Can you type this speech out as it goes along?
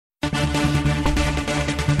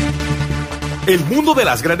El mundo de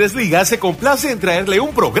las grandes ligas se complace en traerle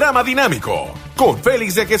un programa dinámico, con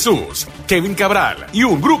Félix de Jesús, Kevin Cabral y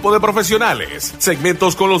un grupo de profesionales.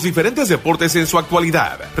 Segmentos con los diferentes deportes en su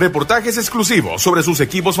actualidad, reportajes exclusivos sobre sus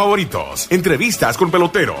equipos favoritos, entrevistas con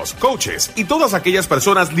peloteros, coaches y todas aquellas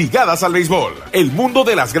personas ligadas al béisbol. El mundo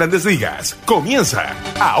de las grandes ligas comienza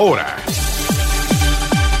ahora.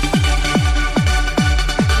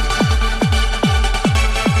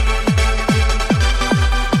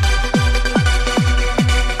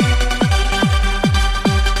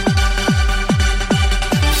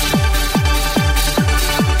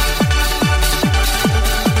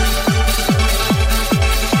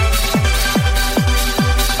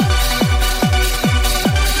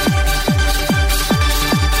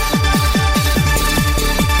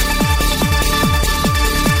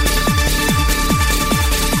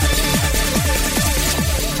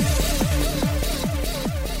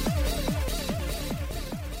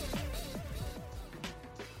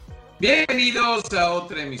 Bienvenidos a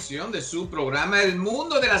otra emisión de su programa El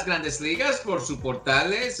Mundo de las Grandes Ligas por su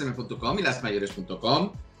portales m.com y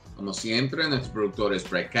lasmayores.com. Como siempre, nuestros productores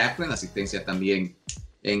Brett Kaplan, asistencia también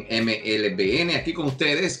en MLBN. Aquí con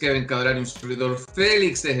ustedes, Kevin Cabral y un servidor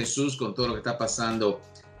Félix de Jesús con todo lo que está pasando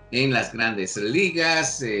en las Grandes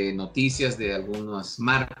Ligas. Noticias de algunas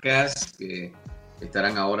marcas que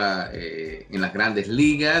estarán ahora en las Grandes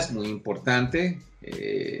Ligas, muy importante.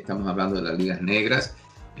 Estamos hablando de las ligas negras.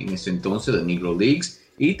 En ese entonces de Negro Leagues,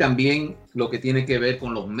 y también lo que tiene que ver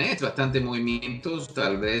con los Mets, bastante movimientos,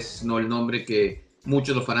 tal vez no el nombre que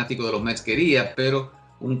muchos de los fanáticos de los Mets querían, pero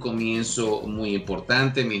un comienzo muy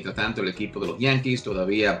importante. Mientras tanto, el equipo de los Yankees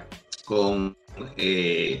todavía con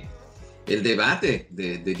el debate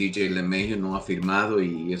de DJ LeMahieu no ha firmado,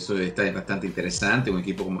 y eso está bastante interesante. Un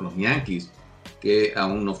equipo como los Yankees que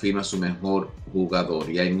aún no firma su mejor jugador,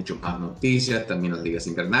 y hay muchas más noticias, también las ligas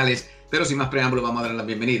invernales. Pero sin más preámbulo, vamos a dar la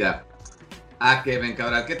bienvenida a Kevin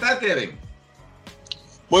Cabral. ¿Qué tal, Kevin?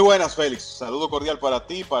 Muy buenas, Félix. Saludo cordial para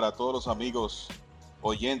ti, para todos los amigos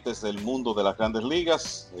oyentes del mundo de las Grandes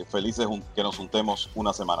Ligas. Felices que nos juntemos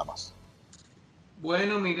una semana más.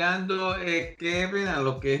 Bueno, mirando, Kevin, a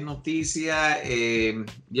lo que es noticia,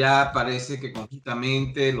 ya parece que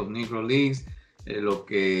conjuntamente los Negro Leagues, lo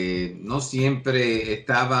que no siempre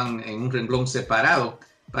estaban en un renglón separado,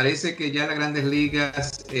 parece que ya las Grandes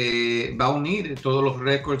Ligas va a unir todos los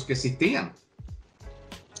récords que existían.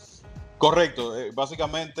 Correcto.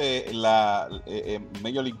 Básicamente, la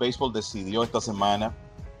Major League Baseball decidió esta semana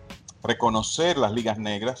reconocer las ligas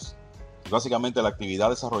negras. Básicamente, la actividad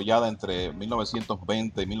desarrollada entre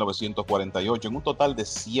 1920 y 1948 en un total de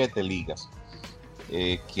 7 ligas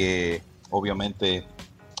que obviamente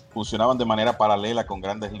funcionaban de manera paralela con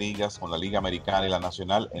Grandes Ligas, con la Liga Americana y la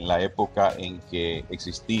Nacional, en la época en que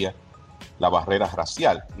existía la barrera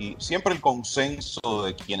racial. Y siempre el consenso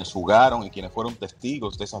de quienes jugaron y quienes fueron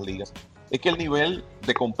testigos de esas ligas es que el nivel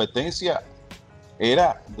de competencia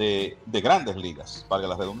era de Grandes Ligas, valga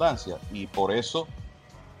la redundancia, y por eso,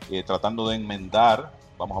 tratando de enmendar,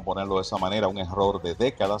 vamos a ponerlo de esa manera, un error de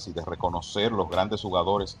décadas y de reconocer los grandes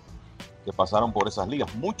jugadores que pasaron por esas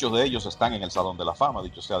ligas. Muchos de ellos están en el Salón de la Fama,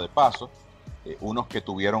 dicho sea de paso. Unos que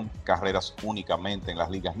tuvieron carreras únicamente en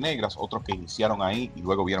las ligas negras, otros que iniciaron ahí y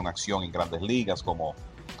luego vieron acción en Grandes Ligas, como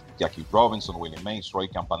Jackie Robinson, Willie Mays, Roy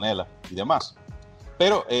Campanella y demás.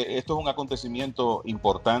 Pero esto es un acontecimiento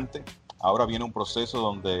importante. Ahora viene un proceso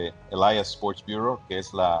donde Elias Sports Bureau, que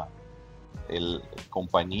es la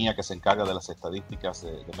compañía que se encarga de las estadísticas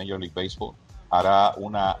de Major League Baseball, hará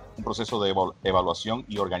un proceso de evaluación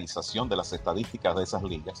y organización de las estadísticas de esas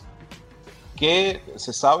ligas. Que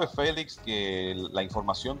se sabe, Félix, que la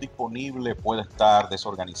información disponible puede estar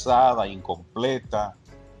desorganizada, incompleta.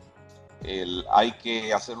 Hay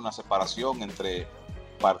que hacer una separación entre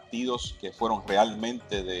partidos que fueron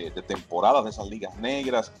realmente de temporadas de esas ligas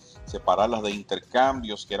negras, separarlas de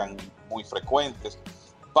intercambios que eran muy frecuentes,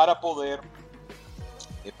 para poder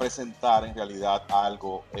presentar en realidad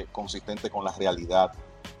algo consistente con la realidad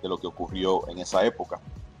de lo que ocurrió en esa época.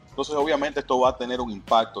 Entonces, obviamente, esto va a tener un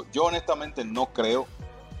impacto. Yo honestamente no creo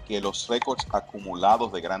que los récords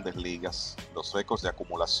acumulados de Grandes Ligas, los récords de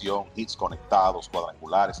acumulación, hits conectados,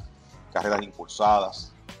 cuadrangulares, carreras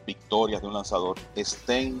impulsadas, victorias de un lanzador,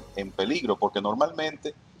 estén en peligro, porque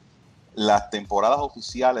normalmente las temporadas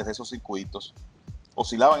oficiales de esos circuitos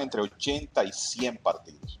oscilaban entre 80 y 100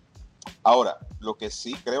 partidos. Ahora, lo que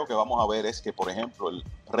sí creo que vamos a ver es que, por ejemplo, el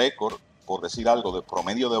récord, por decir algo, de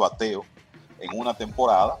promedio de bateo en una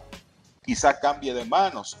temporada, quizá cambie de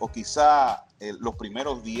manos, o quizá los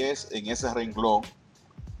primeros 10 en ese renglón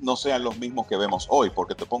no sean los mismos que vemos hoy,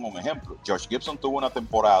 porque te pongo un ejemplo. Josh Gibson tuvo una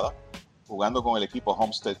temporada jugando con el equipo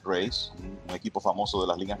Homestead Grace, un equipo famoso de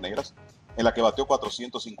las ligas negras, en la que bateó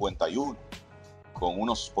 451 con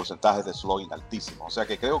unos porcentajes de slugging altísimos. O sea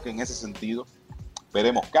que creo que en ese sentido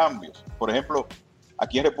veremos cambios. Por ejemplo,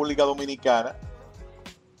 aquí en República Dominicana,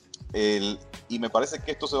 y me parece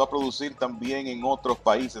que esto se va a producir también en otros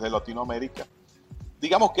países de Latinoamérica,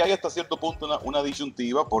 digamos que hay hasta cierto punto una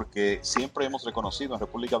disyuntiva, porque siempre hemos reconocido en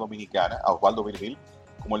República Dominicana a Osvaldo Virgil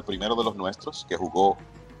como el primero de los nuestros que jugó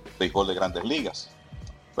béisbol de Grandes Ligas.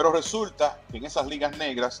 Pero resulta que en esas ligas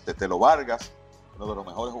negras, Tetelo Vargas, uno de los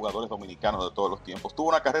mejores jugadores dominicanos de todos los tiempos, tuvo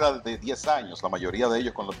una carrera de 10 años, la mayoría de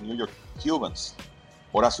ellos con los New York Cubans.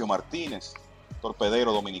 Horacio Martínez,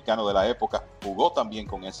 torpedero dominicano de la época, jugó también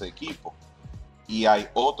con ese equipo. Y hay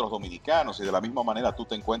otros dominicanos, y de la misma manera tú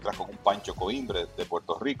te encuentras con un Pancho Coimbre de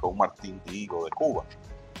Puerto Rico, un Martín Digo de Cuba.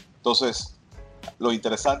 Entonces, lo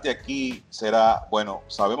interesante aquí será, bueno,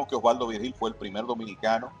 sabemos que Osvaldo Virgil fue el primer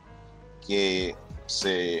dominicano que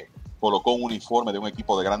se colocó un uniforme de un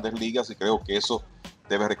equipo de Grandes Ligas, y creo que eso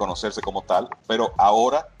debe reconocerse como tal, pero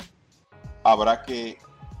ahora habrá que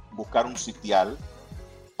buscar un sitial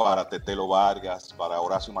para Tetelo Vargas, para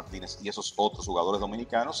Horacio Martínez y esos otros jugadores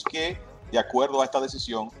dominicanos que, de acuerdo a esta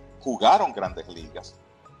decisión, jugaron Grandes Ligas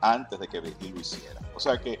antes de que Virgil lo hiciera. O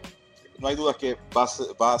sea que no hay duda que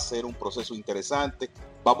va a ser un proceso interesante.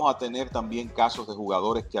 Vamos a tener también casos de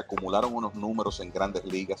jugadores que acumularon unos números en Grandes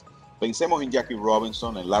Ligas. Pensemos en Jackie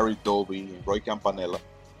Robinson, en Larry Doby, en Roy Campanella,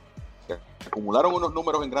 que acumularon unos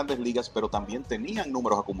números en Grandes Ligas, pero también tenían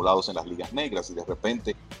números acumulados en las ligas negras, y de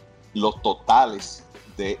repente los totales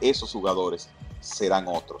de esos jugadores serán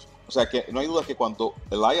otros. O sea que no hay duda que cuando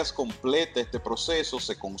Elias complete este proceso,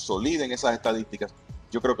 se consoliden esas estadísticas,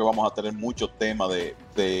 yo creo que vamos a tener mucho tema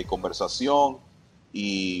de conversación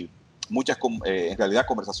y muchas, en realidad,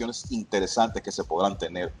 conversaciones interesantes que se podrán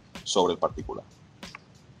tener sobre el particular.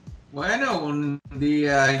 Bueno, un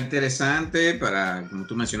día interesante para, como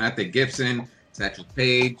tú mencionaste, Gibson, Satchel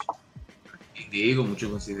Paige, y Diego, muchos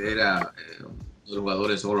consideran los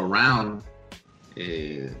jugadores all around,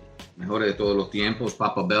 mejores de todos los tiempos,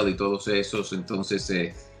 Papa Bell y todos esos. Entonces,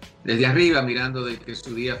 desde arriba, mirando de que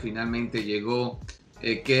su día finalmente llegó,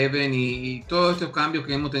 Kevin, y todos estos cambios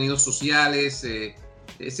que hemos tenido sociales,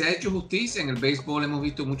 se ha hecho justicia en el béisbol. Hemos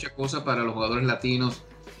visto muchas cosas para los jugadores latinos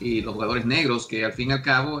y los jugadores negros, que al fin y al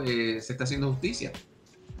cabo se está haciendo justicia.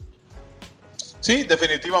 Sí,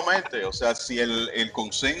 definitivamente. O sea, si el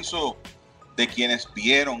consenso de quienes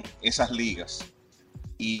vieron esas ligas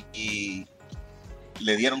y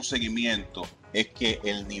le dieron seguimiento es que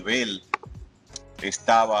el nivel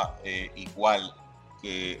estaba igual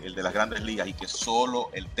que el de las Grandes Ligas, y que solo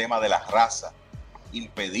el tema de la raza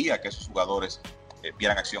impedía que esos jugadores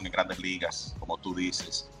vieran acción en Grandes Ligas, como tú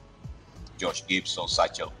dices, Josh Gibson,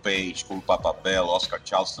 Satchel Paige, Papa Bell, Oscar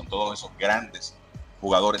Charleston, todos esos grandes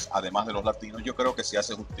jugadores, además de los latinos. Yo creo que se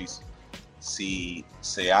hace justicia si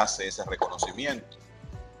se hace ese reconocimiento.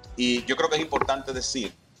 Y yo creo que es importante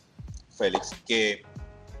decir, Félix, que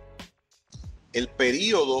el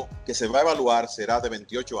periodo que se va a evaluar será de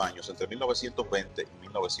 28 años, entre 1920 y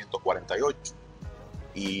 1948.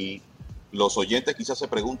 Y los oyentes quizás se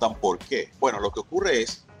preguntan por qué. Bueno, lo que ocurre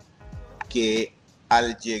es que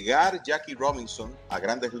al llegar Jackie Robinson a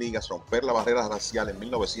Grandes Ligas, romper la barrera racial en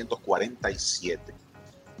 1947,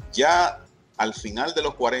 ya al final de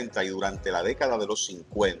los 40 y durante la década de los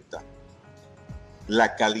 50,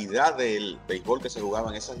 la calidad del béisbol que se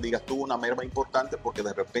jugaba en esas ligas tuvo una merma importante, porque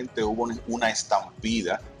de repente hubo una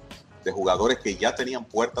estampida de jugadores que ya tenían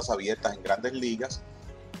puertas abiertas en Grandes Ligas,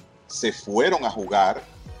 se fueron a jugar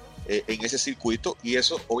en ese circuito, y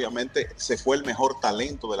eso obviamente se fue el mejor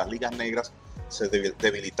talento de las ligas negras, se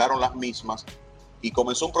debilitaron las mismas y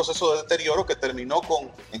comenzó un proceso de deterioro que terminó con,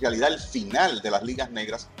 en realidad, el final de las ligas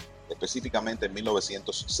negras, específicamente en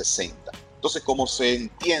 1960. Entonces, como se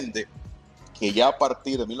entiende que ya a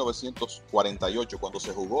partir de 1948, cuando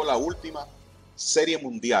se jugó la última serie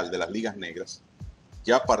mundial de las ligas negras,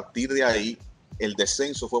 ya a partir de ahí el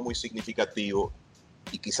descenso fue muy significativo,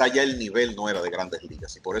 y quizá ya el nivel no era de Grandes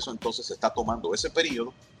Ligas, y por eso entonces se está tomando ese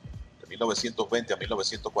periodo de 1920 a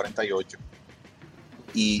 1948,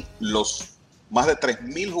 y los más de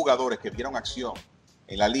 3,000 jugadores que vieron acción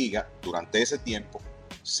en la liga durante ese tiempo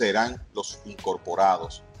serán los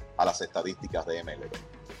incorporados a las estadísticas de MLB.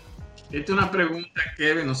 Esta es una pregunta,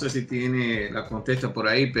 Kevin, no sé si tiene la contesta por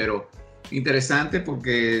ahí, pero interesante,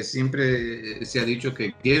 porque siempre se ha dicho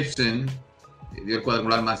que Gibson dio el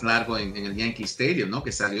cuadrangular más largo en el Yankee Stadium, ¿no?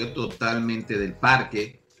 Que salió totalmente del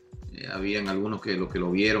parque. Habían algunos que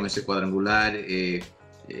lo vieron, ese cuadrangular.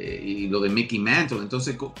 y lo de Mickey Mantle.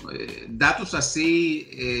 Entonces, ¿datos así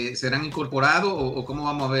serán incorporados o cómo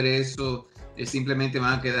vamos a ver eso? ¿Simplemente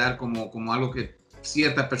van a quedar como algo que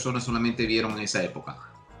ciertas personas solamente vieron en esa época?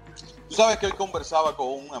 Tú sabes que hoy conversaba con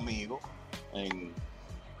un amigo en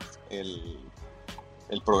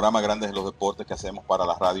el programa Grandes de los Deportes que hacemos para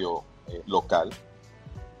la radio local,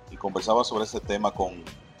 y conversaba sobre ese tema con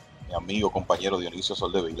mi amigo, compañero Dionisio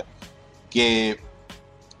Soldevila, que,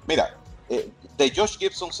 mira, de Josh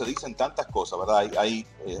Gibson se dicen tantas cosas, ¿verdad? Hay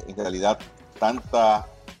en realidad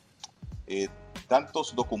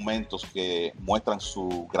tantos documentos que muestran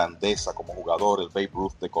su grandeza como jugador. El Babe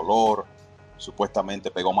Ruth de color,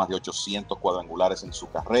 supuestamente pegó más de 800 cuadrangulares en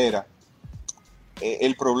su carrera.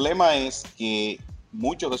 El problema es que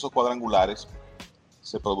muchos de esos cuadrangulares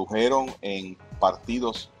se produjeron en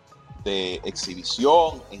partidos de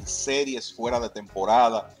exhibición, en series fuera de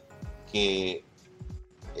temporada, que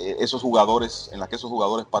en las que esos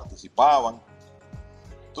jugadores participaban.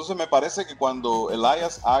 Entonces me parece que cuando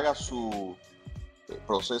Elias haga su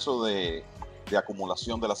proceso de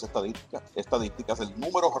acumulación de las estadísticas, el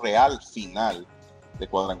número real final de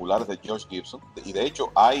cuadrangulares de Josh Gibson, y de hecho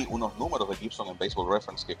hay unos números de Gibson en Baseball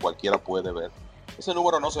Reference que cualquiera puede ver, ese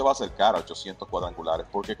número no se va a acercar a 800 cuadrangulares,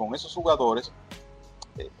 porque con esos jugadores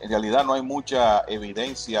en realidad no hay mucha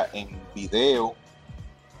evidencia en video,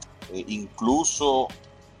 incluso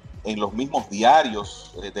en los mismos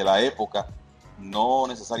diarios de la época no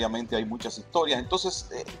necesariamente hay muchas historias. Entonces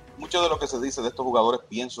mucho de lo que se dice de estos jugadores,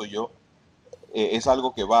 pienso yo, es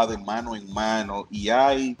algo que va de mano en mano, y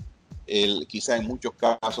hay quizá en muchos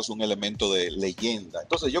casos un elemento de leyenda.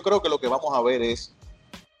 Entonces yo creo que lo que vamos a ver es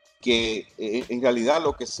que en realidad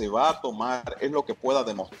lo que se va a tomar es lo que pueda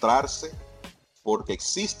demostrarse, porque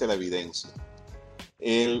existe la evidencia.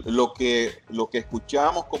 Lo que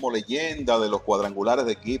escuchamos como leyenda de los cuadrangulares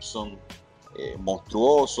de Gibson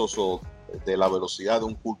monstruosos, o de la velocidad de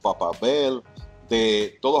un Papa Bell,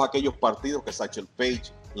 de todos aquellos partidos que Satchel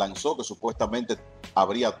Paige lanzó, que supuestamente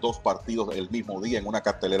habría 2 partidos el mismo día en una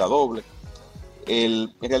cartelera doble.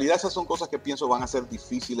 En realidad esas son cosas que pienso van a ser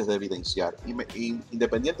difíciles de evidenciar,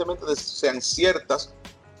 independientemente de si sean ciertas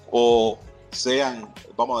o sean,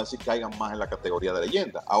 vamos a decir, caigan más en la categoría de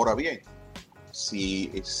leyenda. Ahora bien,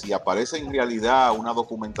 si aparece en realidad una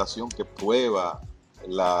documentación que prueba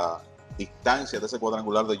la distancia de ese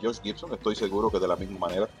cuadrangular de Josh Gibson, estoy seguro que de la misma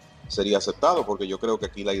manera sería aceptado, porque yo creo que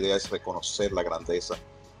aquí la idea es reconocer la grandeza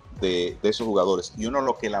de esos jugadores, y uno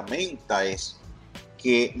lo que lamenta es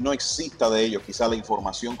que no exista de ellos quizá la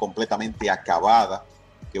información completamente acabada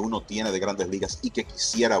que uno tiene de Grandes Ligas y que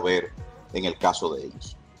quisiera ver en el caso de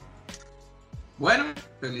ellos. Bueno,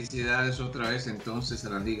 felicidades otra vez entonces a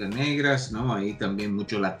las Ligas Negras, ¿no? Ahí también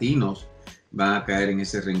muchos latinos van a caer en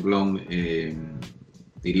ese renglón,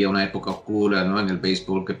 diría una época oscura, ¿no? En el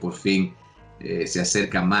béisbol, que por fin se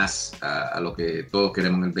acerca más a lo que todos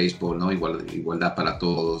queremos en el béisbol, ¿no? Igualdad para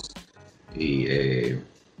todos, y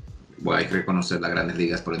bueno, hay que reconocer las Grandes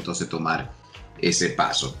Ligas por entonces tomar ese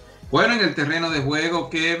paso. Bueno, en el terreno de juego,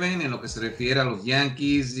 Kevin, en lo que se refiere a los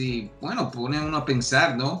Yankees, y bueno, pone uno a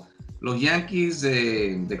pensar, ¿no? Los Yankees,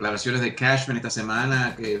 declaraciones de Cashman esta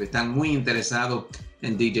semana, que están muy interesados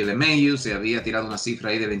en DJ LeMahieu. Se había tirado una cifra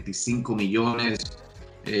ahí de 25 millones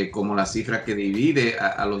como la cifra que divide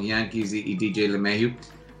a los Yankees y DJ LeMahieu.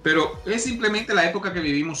 Pero es simplemente la época que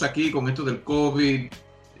vivimos aquí con esto del COVID,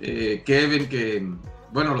 Kevin, que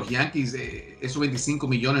bueno, los Yankees, esos 25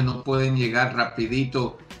 millones no pueden llegar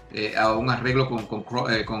rapidito a un arreglo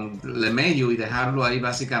con LeMahieu y dejarlo ahí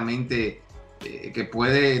básicamente, que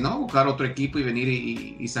puede, ¿no?, buscar otro equipo y venir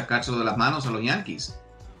y sacárselo de las manos a los Yankees.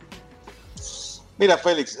 Mira,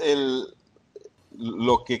 Félix,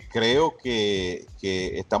 lo que creo que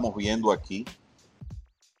estamos viendo aquí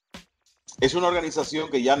es una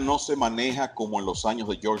organización que ya no se maneja como en los años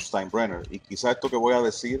de George Steinbrenner, y quizá esto que voy a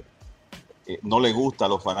decir no le gusta a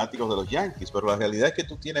los fanáticos de los Yankees, pero la realidad es que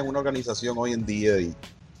tú tienes una organización hoy en día,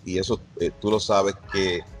 y eso tú lo sabes,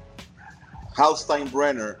 que Hal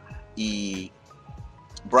Steinbrenner y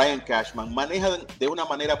Brian Cashman manejan de una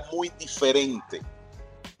manera muy diferente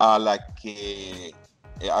a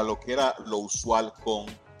lo que era lo usual con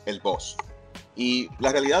el boss. Y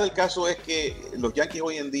la realidad del caso es que los Yankees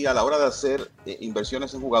hoy en día, a la hora de hacer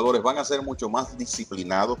inversiones en jugadores, van a ser mucho más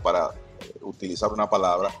disciplinados, para utilizar una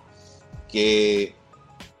palabra, que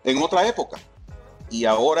en otra época. Y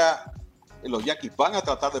ahora los Yankees van a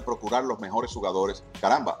tratar de procurar los mejores jugadores.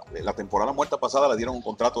 Caramba, la temporada muerta pasada le dieron un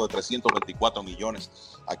contrato de 324 millones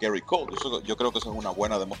a Gary Cole. Yo creo que eso es una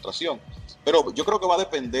buena demostración. Pero yo creo que va a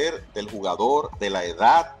depender del jugador, de la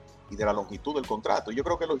edad y de la longitud del contrato. Yo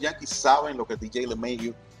creo que los Yankees saben lo que DJ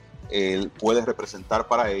LeMahieu él puede representar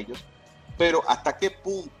para ellos, pero hasta qué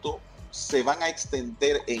punto se van a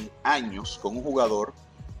extender en años con un jugador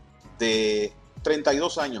de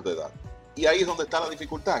 32 años de edad. Y ahí es donde está la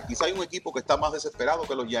dificultad. Quizá hay un equipo que está más desesperado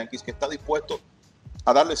que los Yankees, que está dispuesto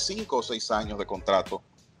a darle 5 o 6 años de contrato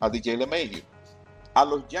a DJ LeMahieu. A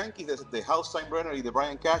los Yankees de Hal Steinbrenner y de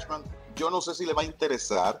Brian Cashman, yo no sé si le va a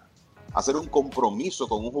interesar hacer un compromiso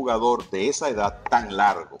con un jugador de esa edad tan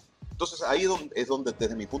largo. Entonces ahí es donde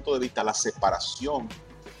desde mi punto de vista la separación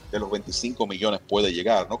de los 25 millones puede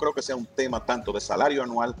llegar. No creo que sea un tema tanto de salario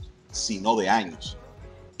anual, sino de años.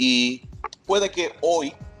 Y puede que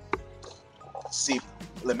hoy, si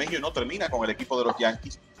LeMahieu no termina con el equipo de los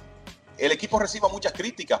Yankees, el equipo reciba muchas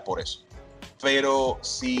críticas por eso. Pero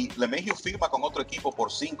si LeMahieu firma con otro equipo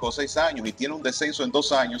por 5 o 6 años y tiene un descenso en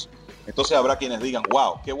 2 años, entonces habrá quienes digan,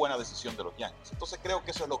 wow, qué buena decisión de los Yankees. Entonces creo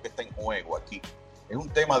que eso es lo que está en juego aquí. Es un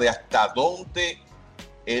tema de hasta dónde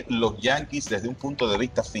los Yankees, desde un punto de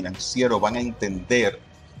vista financiero, van a entender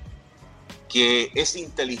que es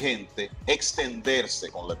inteligente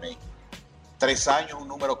extenderse con LeMahieu. 3 años, un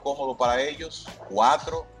número cómodo para ellos,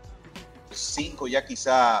 4, 5 ya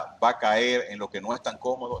quizá va a caer en lo que no es tan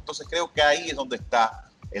cómodo. Entonces creo que ahí es donde está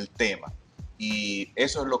el tema. Y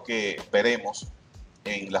eso es lo que veremos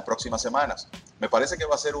en las próximas semanas. Me parece que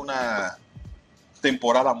va a ser una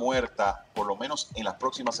temporada muerta, por lo menos en las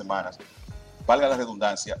próximas semanas, valga la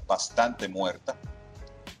redundancia, bastante muerta.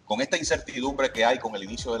 Con esta incertidumbre que hay con el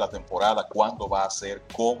inicio de la temporada, cuándo va a ser,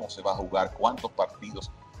 cómo se va a jugar, cuántos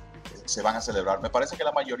partidos se van a celebrar. Me parece que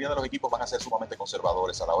la mayoría de los equipos van a ser sumamente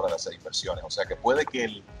conservadores a la hora de hacer inversiones. O sea que puede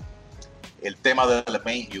que el tema del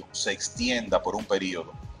LeMahieu se extienda por un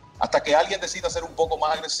periodo hasta que alguien decida ser un poco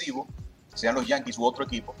más agresivo, sean los Yankees u otro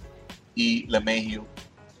equipo, y LeMahieu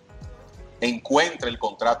encuentre el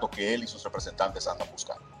contrato que él y sus representantes andan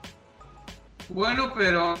buscando. Bueno,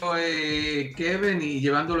 pero Kevin, y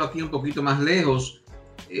llevándolo aquí un poquito más lejos,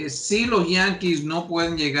 si los Yankees no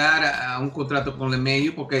pueden llegar a un contrato con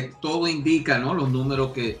LeMahieu, porque todo indica, ¿no? Los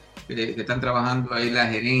números que están trabajando ahí, la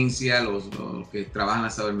gerencia, los que trabajan la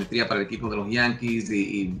sabermetría para el equipo de los Yankees,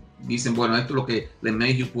 y dicen, bueno, esto es lo que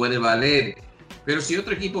LeMahieu puede valer. Pero si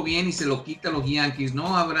otro equipo viene y se lo quita a los Yankees,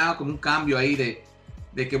 ¿no habrá como un cambio ahí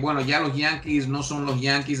de que, bueno, ya los Yankees no son los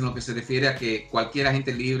Yankees en lo que se refiere a que cualquier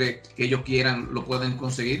agente libre que ellos quieran lo pueden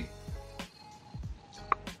conseguir?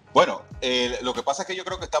 Bueno, lo que pasa es que yo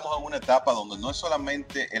creo que estamos en una etapa donde no es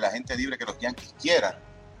solamente el agente libre que los Yankees quieran,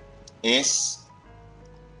 es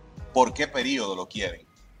por qué periodo lo quieren.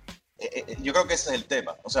 Yo creo que ese es el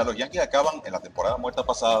tema. O sea, los Yankees acaban en la temporada muerta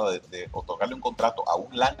pasada de otorgarle un contrato a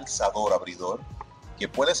un lanzador abridor que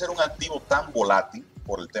puede ser un activo tan volátil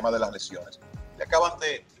por el tema de las lesiones. Le acaban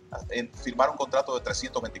de firmar un contrato de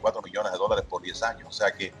 $324 millones por 10 años. O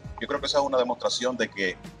sea que yo creo que esa es una demostración de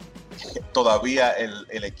que todavía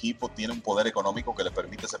el equipo tiene un poder económico que le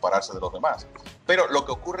permite separarse de los demás. Pero lo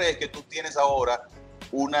que ocurre es que tú tienes ahora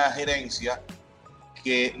una gerencia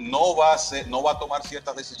que no va a tomar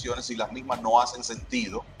ciertas decisiones si las mismas no hacen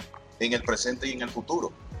sentido en el presente y en el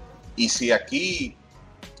futuro. Y si aquí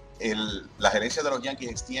la gerencia de los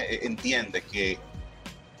Yankees entiende que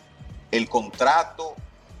el contrato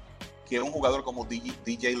que un jugador como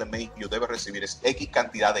DJ LeMahieu debe recibir es X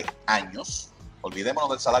cantidad de años, olvidémonos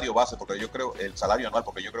del salario base, porque yo creo, el salario anual,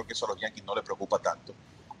 porque yo creo que eso a los Yankees no les preocupa tanto,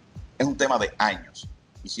 es un tema de años.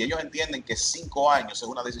 Y si ellos entienden que 5 años es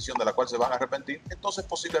una decisión de la cual se van a arrepentir, entonces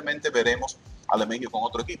posiblemente veremos a LeMahieu con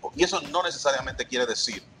otro equipo. Y eso no necesariamente quiere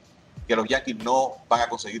decir que los Yankees no van a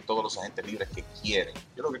conseguir todos los agentes libres que quieren.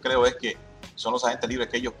 Yo lo que creo es que son los agentes libres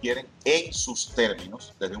que ellos quieren en sus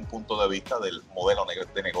términos, desde un punto de vista del modelo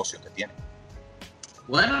de negocio que tienen.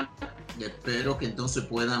 Bueno, espero que entonces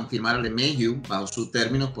puedan firmar a LeMahieu bajo sus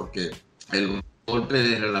términos, porque el golpe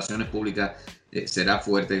de relaciones públicas será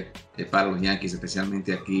fuerte para los Yankees,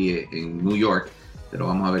 especialmente aquí en New York. Pero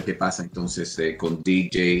vamos a ver qué pasa entonces con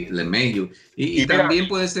DJ LeMahieu. Y mira, también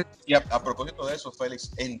puede ser... Y a propósito de eso,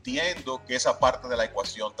 Félix, entiendo que esa parte de la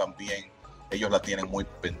ecuación también ellos la tienen muy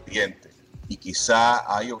pendiente. Y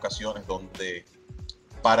quizá hay ocasiones donde,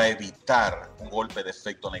 para evitar un golpe de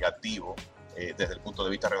efecto negativo desde el punto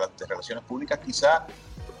de vista de relaciones públicas, quizá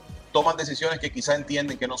toman decisiones que quizá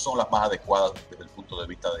entienden que no son las más adecuadas desde el punto de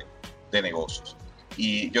vista de negocios.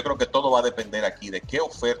 Y yo creo que todo va a depender aquí de qué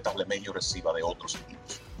ofertas LeMahieu reciba de otros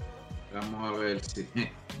equipos. Vamos a ver si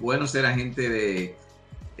bueno ser agente de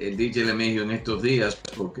DJ LeMahieu en estos días,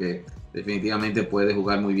 porque definitivamente puede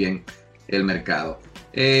jugar muy bien el mercado.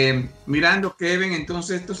 Mirando, Kevin,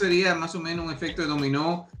 entonces esto sería más o menos un efecto de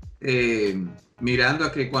dominó, mirando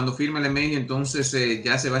a que cuando firme LeMahieu, entonces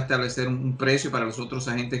ya se va a establecer un precio para los otros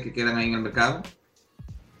agentes que quedan ahí en el mercado.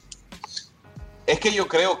 Es que yo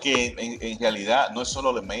creo que en realidad no es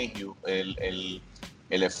solo LeMahieu, el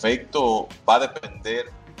efecto va a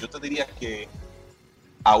depender, yo te diría que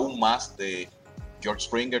aún más de George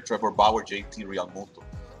Springer, Trevor Bauer, JT Realmuto.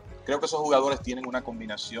 Creo que esos jugadores tienen una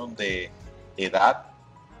combinación de edad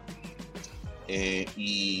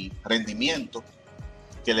y rendimiento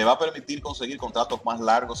que le va a permitir conseguir contratos más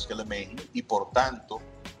largos que LeMahieu y por tanto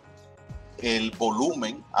el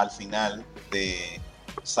volumen al final de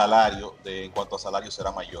salario, en cuanto a salario,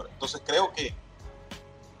 será mayor. Entonces creo que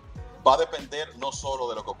va a depender no solo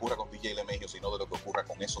de lo que ocurra con DJ LeMahieu, sino de lo que ocurra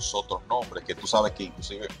con esos otros nombres que tú sabes que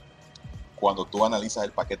inclusive cuando tú analizas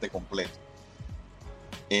el paquete completo,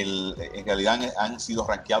 en realidad han sido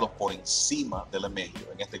rankeados por encima de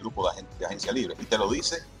LeMahieu en este grupo de agencia libre. Y te lo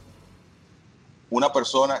dice una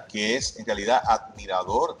persona que es en realidad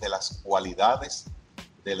admirador de las cualidades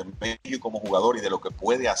de LeMahieu como jugador y de lo que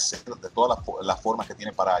puede hacer, de todas las formas que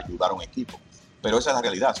tiene para ayudar a un equipo. Pero esa es la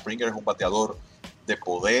realidad. Springer es un bateador de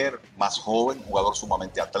poder, más joven, un jugador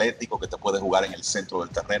sumamente atlético que te puede jugar en el centro del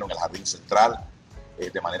terreno, en el jardín central,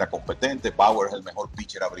 de manera competente. Bauer es el mejor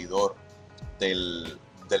pitcher abridor del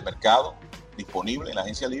mercado disponible en la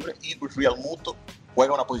agencia libre, y Realmuto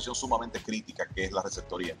juega una posición sumamente crítica que es la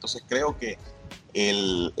receptoría. Entonces creo que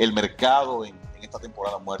el mercado en esta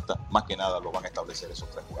temporada muerta más que nada lo van a establecer esos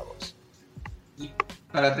tres jugadores. Y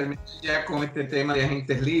para terminar ya con este tema de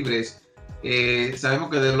agentes libres, sabemos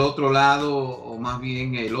que del otro lado, o más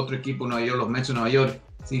bien el otro equipo de Nueva York, los Mets de Nueva York,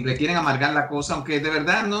 si le quieren amargar la cosa, aunque de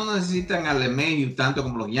verdad no necesitan a LeMahieu tanto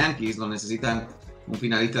como los Yankees, lo necesitan un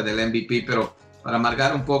finalista del MVP, pero para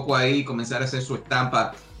amargar un poco ahí, comenzar a hacer su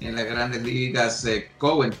estampa en las grandes ligas,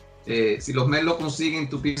 Cohen, si los Mets lo consiguen,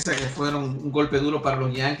 ¿tú piensas que fueron un golpe duro para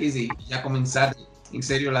los Yankees y ya comenzar en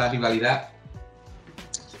serio la rivalidad?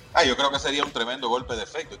 Yo creo que sería un tremendo golpe de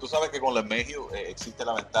efecto. Y tú sabes que con LeMahieu existe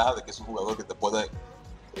la ventaja de que es un jugador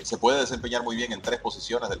que se puede desempeñar muy bien en tres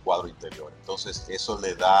posiciones del cuadro interior. Entonces eso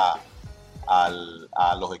le da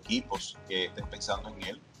a los equipos que estén pensando en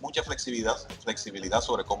él mucha flexibilidad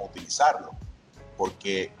sobre cómo utilizarlo.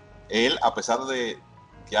 Porque él, a pesar de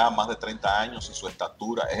ya más de 30 años y su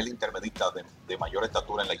estatura, es el intermedista de mayor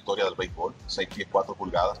estatura en la historia del béisbol, 6 pies 4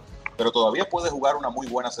 pulgadas, pero todavía puede jugar una muy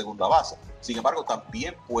buena segunda base. Sin embargo,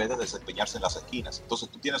 también puede desempeñarse en las esquinas. Entonces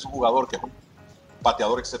tú tienes un jugador que es un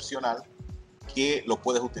bateador excepcional que lo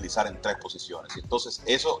puedes utilizar en tres posiciones. Entonces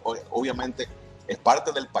eso obviamente es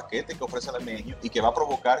parte del paquete que ofrece LeMahieu y que va a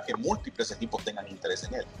provocar que múltiples equipos tengan interés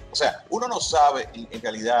en él. O sea, uno no sabe, en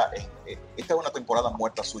realidad, esta es una temporada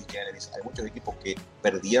muerta sui generis. Hay muchos equipos que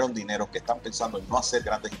perdieron dinero, que están pensando en no hacer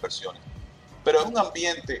grandes inversiones. Pero en un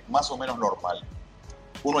ambiente más o menos normal,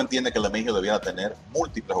 uno entiende que LeMahieu debiera tener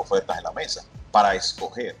múltiples ofertas en la mesa para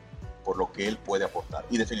escoger por lo que él puede aportar.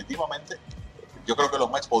 Y definitivamente, yo creo que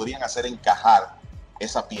los Mets podrían hacer encajar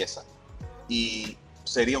esa pieza y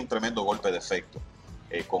sería un tremendo golpe de efecto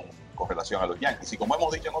con relación a los Yankees. Y como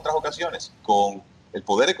hemos dicho en otras ocasiones, con el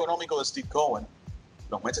poder económico de Steve Cohen,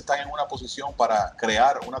 los Mets están en una posición para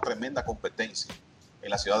crear una tremenda competencia en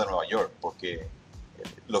la ciudad de Nueva York, porque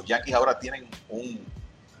los Yankees ahora tienen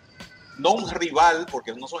no un rival,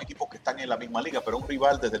 porque no son equipos que están en la misma liga, pero un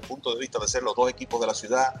rival desde el punto de vista de ser los dos equipos de la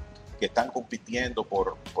ciudad que están compitiendo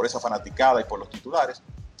por esa fanaticada y por los titulares.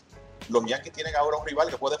 Los Yankees tienen ahora un rival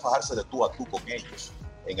que puede fajarse de tú a tú con ellos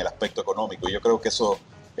en el aspecto económico. Y yo creo que eso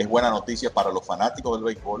es buena noticia para los fanáticos del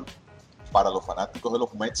béisbol, para los fanáticos de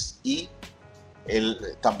los Mets y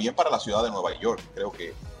también para la ciudad de Nueva York. Creo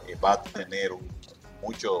que va a tener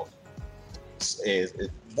muchos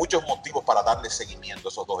motivos para darle seguimiento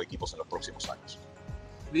a esos dos equipos en los próximos años.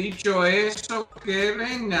 Dicho eso,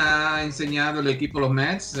 Kevin ha enseñado el equipo de los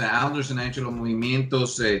Mets. Anderson ha hecho los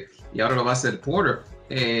movimientos y ahora lo va a hacer Porter.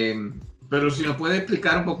 Pero si nos puede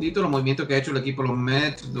explicar un poquito los movimientos que ha hecho el equipo de los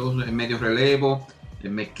Mets, dos medios relevo,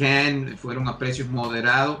 McCann, fueron a precios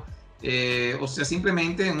moderados. O sea,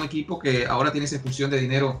 simplemente un equipo que ahora tiene esa expulsión de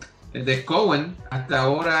dinero de Cohen, hasta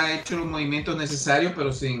ahora ha hecho los movimientos necesarios,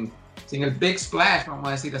 pero sin el big splash, vamos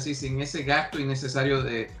a decir así, sin ese gasto innecesario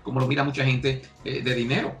como lo mira mucha gente, de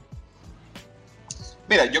dinero.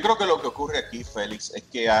 Mira, yo creo que lo que ocurre aquí, Félix, es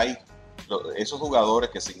que hay esos jugadores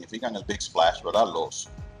que significan el big splash, ¿verdad? Los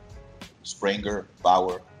Springer,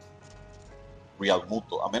 Bauer,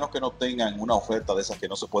 Realmuto, a menos que no tengan una oferta de esas que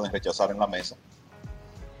no se pueden rechazar en la mesa.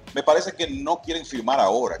 Me parece que no quieren firmar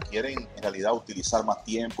ahora, quieren en realidad utilizar más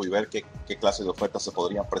tiempo y ver qué clase de ofertas se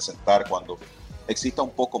podrían presentar cuando exista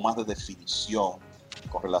un poco más de definición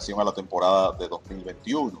con relación a la temporada de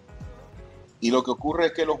 2021. Y lo que ocurre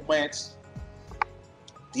es que los Mets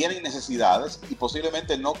tienen necesidades y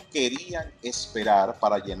posiblemente no querían esperar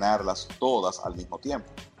para llenarlas todas al mismo tiempo.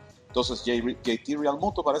 Entonces JT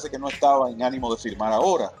Realmuto parece que no estaba en ánimo de firmar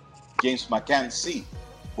ahora. James McCann sí.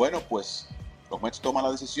 Bueno, pues los Mets toman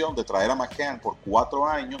la decisión de traer a McCann por 4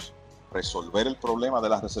 años, resolver el problema de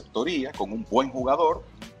la receptoría con un buen jugador,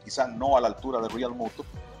 quizás no a la altura de Realmuto,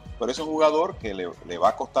 pero es un jugador que le va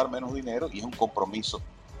a costar menos dinero y es un compromiso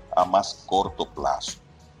a más corto plazo.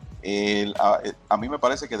 A mí me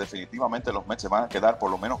parece que definitivamente los Mets se van a quedar por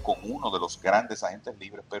lo menos con uno de los grandes agentes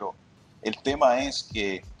libres, pero el tema es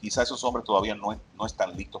que quizás esos hombres todavía no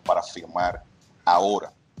están listos para firmar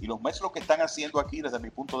ahora. Y los Mets lo que están haciendo aquí, desde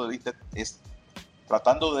mi punto de vista, es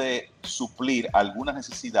tratando de suplir algunas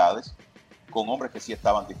necesidades con hombres que sí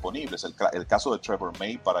estaban disponibles. El caso de Trevor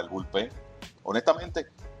May para el bullpen. Honestamente,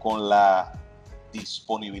 con la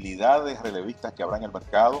disponibilidad de relevistas que habrá en el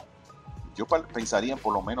mercado, yo pensaría en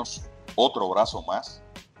por lo menos otro brazo más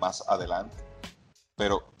adelante.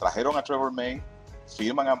 Pero trajeron a Trevor May,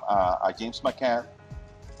 firman a James McCann,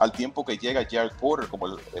 al tiempo que llega Jared Porter como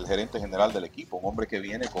el gerente general del equipo, un hombre que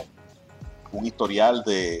viene con un historial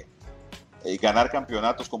de ganar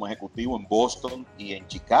campeonatos como ejecutivo en Boston y en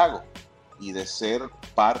Chicago, y de ser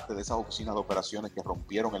parte de esas oficinas de operaciones que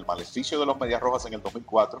rompieron el maleficio de los Medias Rojas en el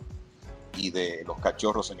 2004 y de los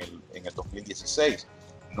Cachorros en el 2016.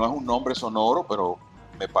 No es un nombre sonoro, pero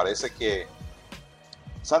me parece que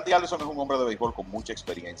Sandy Alderson es un hombre de béisbol con mucha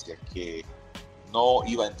experiencia que no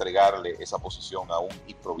iba a entregarle esa posición a un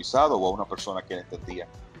improvisado o a una persona que él entendía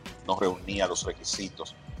no reunía los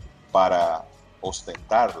requisitos para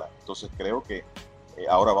ostentarla. Entonces creo que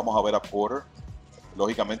ahora vamos a ver a Porter,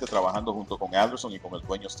 lógicamente trabajando junto con Alderson y con el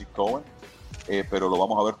dueño Steve Cohen, pero lo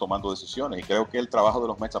vamos a ver tomando decisiones, y creo que el trabajo de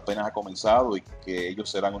los Mets apenas ha comenzado y que ellos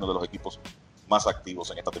serán uno de los equipos más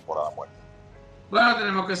activos en esta temporada muerta. Bueno,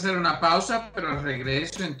 tenemos que hacer una pausa, pero al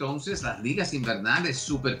regreso entonces las ligas invernales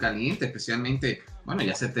súper calientes, especialmente, bueno,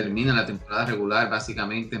 ya se termina la temporada regular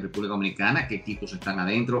básicamente en República Dominicana, qué equipos están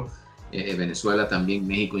adentro, Venezuela también,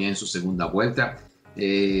 México ya en su segunda vuelta.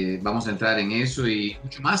 Vamos a entrar en eso y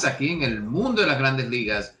mucho más aquí en el mundo de las grandes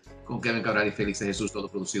ligas con Kevin Cabral y Félix de Jesús, todo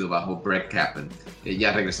producido bajo Brett Kaplan.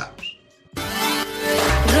 Ya regresamos.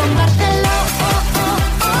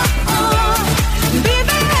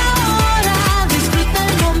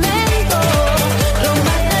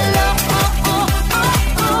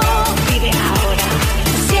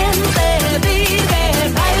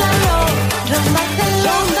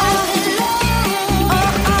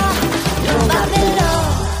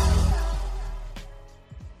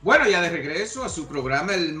 Bueno, ya de regreso a su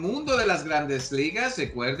programa El Mundo de las Grandes Ligas.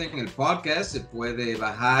 Recuerden, el podcast se puede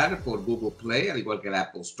bajar por Google Play, al igual que el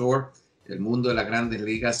Apple Store. El Mundo de las Grandes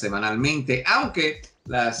Ligas semanalmente, aunque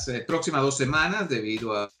las próximas 2 semanas,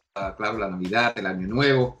 debido a claro, la Navidad, el Año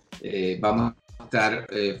Nuevo, vamos a estar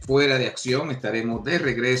fuera de acción. Estaremos de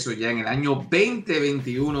regreso ya en el año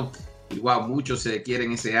 2021. Y wow, muchos se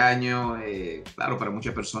quieren ese año. Claro, para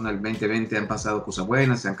muchas personas el 2020 han pasado cosas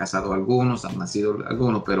buenas, se han casado algunos, han nacido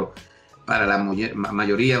algunos, pero para la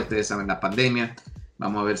mayoría, ustedes saben, la pandemia.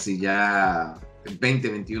 Vamos a ver si ya el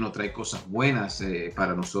 2021 trae cosas buenas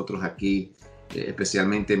para nosotros aquí,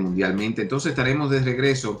 especialmente mundialmente. Entonces estaremos de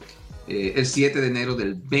regreso el 7 de enero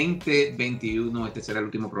del 2021. Este será el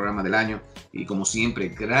último programa del año. Y como siempre,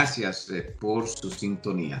 gracias por su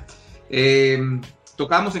sintonía.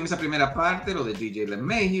 Tocamos en esa primera parte lo de DJ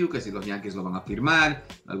LeMahieu, que si los Yankees lo van a firmar,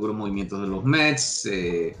 algunos movimientos de los Mets,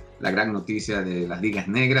 la gran noticia de las ligas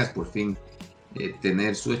negras, por fin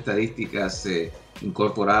tener sus estadísticas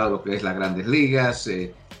incorporado a lo que es las grandes ligas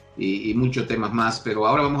y muchos temas más. Pero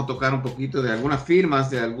ahora vamos a tocar un poquito de algunas firmas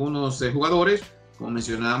de algunos jugadores, como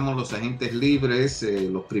mencionamos, los agentes libres,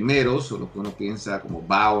 los primeros, o lo que uno piensa como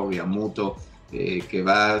Bauer y Realmuto, que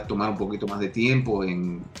va a tomar un poquito más de tiempo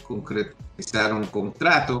en concretizar un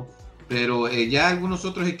contrato, pero ya algunos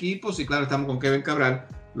otros equipos, y claro, estamos con Kevin Cabral,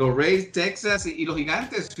 los Rays, Texas y los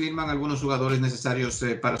Gigantes firman algunos jugadores necesarios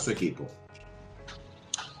para su equipo.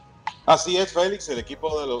 Así es, Félix, el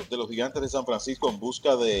equipo de los Gigantes de San Francisco, en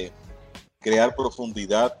busca de crear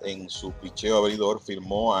profundidad en su picheo abridor,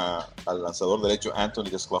 firmó al lanzador derecho Anthony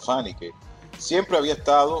Desclafani, que siempre había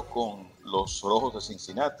estado con los Rojos de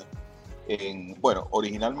Cincinnati.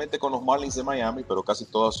 Originalmente con los Marlins de Miami, pero casi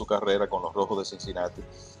toda su carrera con los Rojos de Cincinnati.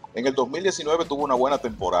 En el 2019 tuvo una buena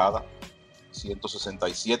temporada,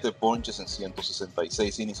 167 ponches en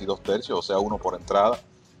 166 innings y 2 tercios, o sea, 1 por entrada.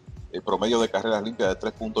 El promedio de carreras limpias de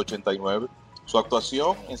 3.89. Su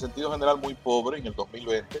actuación en sentido general muy pobre en el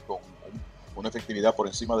 2020, con una efectividad por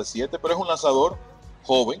encima de 7, pero es un lanzador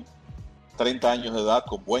joven, 30 años de edad,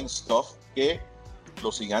 con buen stuff, que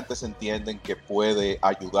los Gigantes entienden que puede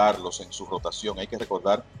ayudarlos en su rotación. Hay que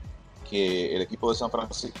recordar que el equipo de San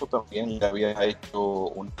Francisco también le había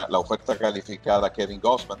hecho la oferta calificada a Kevin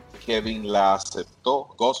Gausman. Kevin la aceptó,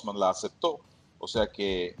 Gausman la aceptó. O sea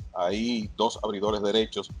que hay dos abridores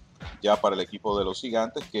derechos ya para el equipo de los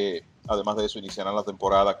Gigantes, que además de eso iniciarán la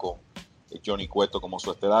temporada con Johnny Cueto como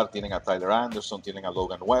su estelar. Tienen a Tyler Anderson, tienen a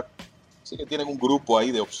Logan Webb. Así que tienen un grupo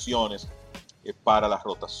ahí de opciones para la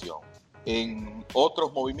rotación. En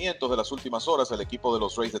otros movimientos de las últimas horas, el equipo de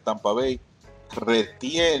los Rays de Tampa Bay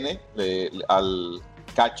retiene al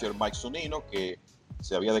catcher Mike Zunino, que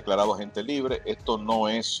se había declarado agente libre. Esto no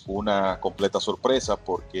es una completa sorpresa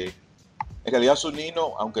porque en realidad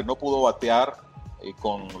Zunino, aunque no pudo batear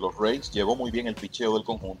con los Rays, llevó muy bien el picheo del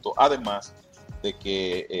conjunto, además de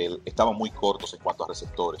que estaban muy cortos en cuanto a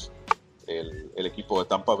receptores el equipo de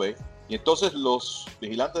Tampa Bay. Y entonces los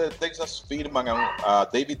vigilantes de Texas firman a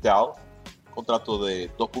David Dahl, contrato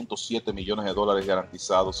de $2.7 millones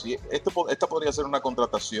garantizados. Y esta podría ser una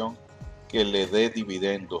contratación que le dé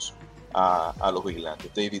dividendos a los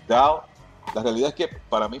vigilantes. David Dahl, la realidad es que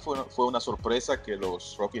para mí fue una sorpresa que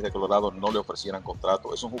los Rockies de Colorado no le ofrecieran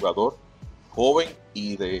contrato. Es un jugador joven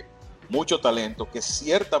y de mucho talento que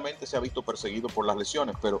ciertamente se ha visto perseguido por las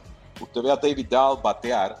lesiones, pero usted ve a David Dahl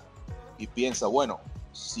batear y piensa, bueno,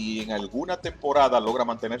 si en alguna temporada logra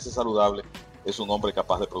mantenerse saludable, es un hombre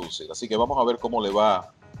capaz de producir. Así que vamos a ver cómo le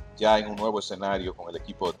va ya en un nuevo escenario con el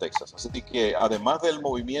equipo de Texas. Así que además del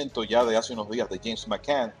movimiento ya de hace unos días de James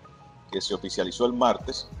McCann, que se oficializó el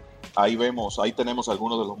martes, ahí tenemos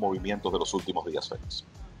algunos de los movimientos de los últimos días, Félix.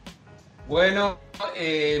 Bueno,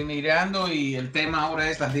 mirando, y el tema ahora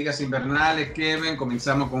es las ligas invernales, Kevin.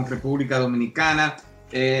 Comenzamos con República Dominicana.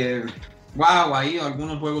 Ahí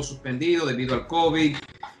algunos juegos suspendidos debido al COVID.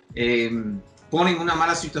 Ponen una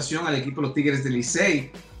mala situación al equipo de los Tigres del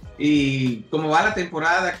Licey. Y como va la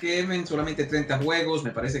temporada, Kevin, solamente 30 juegos.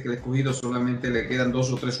 Me parece que el escogido solamente le quedan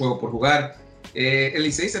 2 o 3 juegos por jugar. El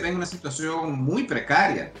Licey se ve en una situación muy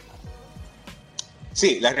precaria.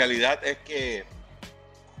 Sí, la realidad es que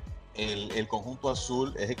el conjunto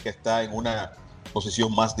azul es el que está en una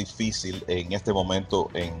posición más difícil en este momento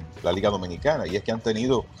en la Liga Dominicana, y es que han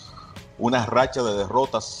tenido una racha de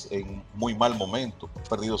derrotas en muy mal momento. Han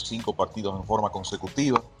perdido 5 partidos en forma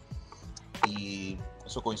consecutiva, y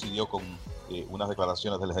eso coincidió con unas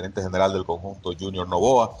declaraciones del gerente general del conjunto, Junior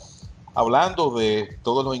Novoa, hablando de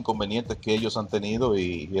todos los inconvenientes que ellos han tenido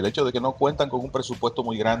y el hecho de que no cuentan con un presupuesto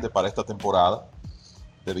muy grande para esta temporada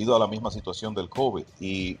debido a la misma situación del COVID.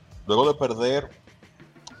 Y luego de perder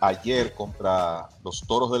ayer contra los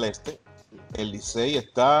Toros del Este, el Licey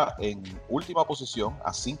está en última posición,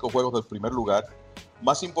 a 5 juegos del primer lugar.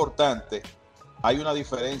 Más importante, hay una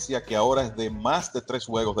diferencia que ahora es de más de 3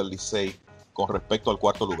 juegos del Licey con respecto al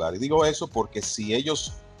cuarto lugar. Y digo eso porque si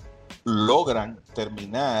ellos logran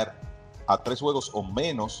terminar a 3 juegos o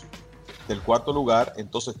menos del cuarto lugar,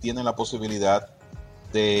 entonces tienen la posibilidad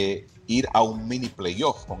de ir a un mini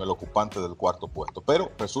playoff con el ocupante del cuarto puesto.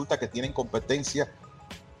 Pero resulta que tienen competencia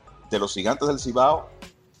de los Gigantes del Cibao,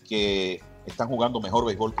 que están jugando mejor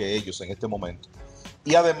béisbol que ellos en este momento.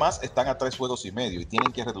 Y además están a 3 juegos y medio y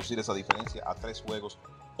tienen que reducir esa diferencia a 3 juegos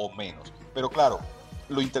o menos. Pero claro,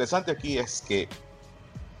 lo interesante aquí es que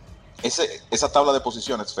esa tabla de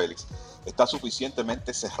posiciones, Félix, está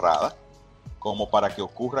suficientemente cerrada como para que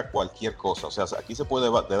ocurra cualquier cosa. O sea, aquí se puede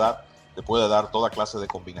dar toda clase de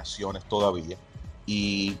combinaciones todavía.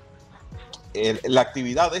 Y la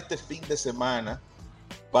actividad de este fin de semana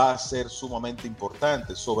va a ser sumamente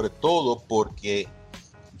importante, sobre todo porque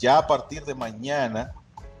ya a partir de mañana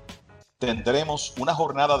tendremos una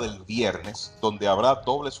jornada del viernes donde habrá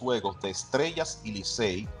dobles juegos de Estrellas y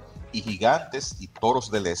Licey y Gigantes y Toros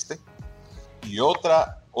del Este, y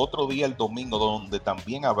otro día el domingo donde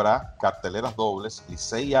también habrá carteleras dobles,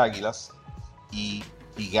 Licey y Águilas y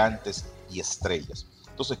Gigantes y Estrellas.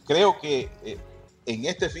 Entonces creo que en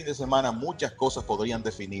este fin de semana muchas cosas podrían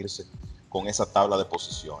definirse con esa tabla de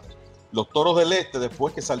posiciones. Los Toros del Este,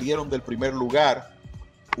 después que salieron del primer lugar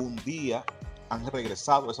un día, han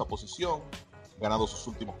regresado a esa posición, ganado sus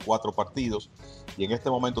últimos 4 partidos, y en este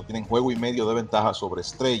momento tienen juego y medio de ventaja sobre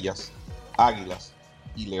Estrellas, Águilas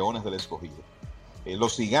y Leones del Escogido.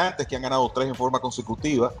 Los Gigantes, que han ganado 3 en forma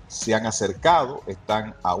consecutiva, se han acercado,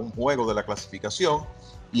 están a un juego de la clasificación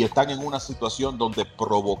y están en una situación donde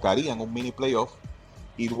provocarían un mini playoff.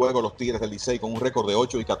 Y luego los Tigres del Licey con un récord de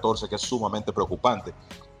 8-14, que es sumamente preocupante.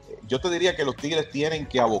 Yo te diría que los Tigres tienen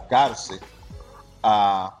que abocarse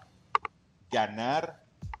a ganar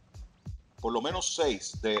por lo menos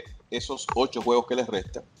 6 de esos 8 juegos que les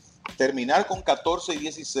restan, terminar con 14 y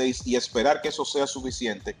 16 y esperar que eso sea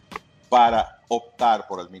suficiente para optar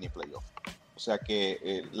por el mini playoff. O sea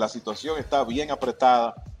que la situación está bien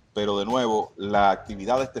apretada pero de nuevo, la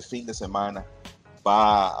actividad de este fin de semana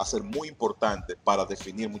va a ser muy importante para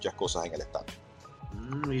definir muchas cosas en el estadio.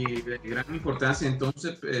 Y de gran importancia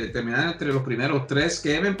entonces terminar entre los primeros tres,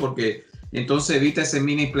 Kevin, porque entonces evita ese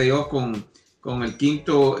mini playoff con el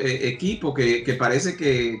quinto equipo que parece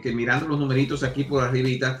que mirando los numeritos aquí por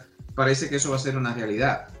arribita, parece que eso va a ser una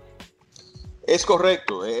realidad. Es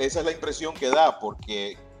correcto, esa es la impresión que da,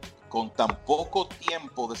 porque con tan poco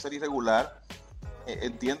tiempo de ser irregular,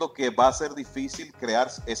 entiendo que va a ser difícil crear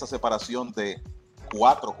esa separación de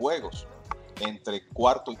 4 juegos entre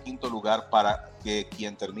cuarto y quinto lugar para que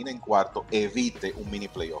quien termine en cuarto evite un mini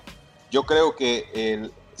playoff. Yo creo que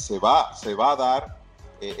se va a dar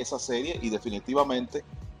esa serie y definitivamente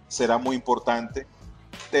será muy importante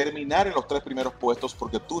terminar en los 3 primeros puestos,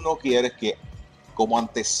 porque tú no quieres que, como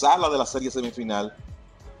antesala de la serie semifinal,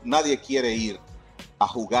 nadie quiere ir a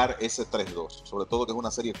jugar ese 3-2, sobre todo que es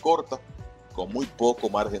una serie corta con muy poco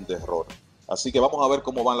margen de error. Así que vamos a ver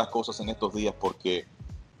cómo van las cosas en estos días, porque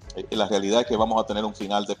la realidad es que vamos a tener un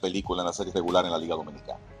final de película en la serie regular en la Liga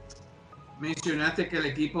Dominicana. Mencionaste que el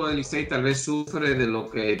equipo de Licey tal vez sufre de lo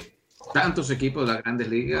que tantos equipos de las grandes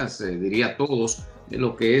ligas, diría todos, de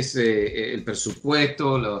lo que es el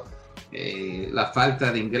presupuesto, la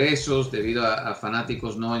falta de ingresos debido a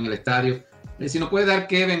fanáticos no en el estadio. Si nos puede dar,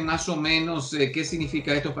 Kevin, más o menos qué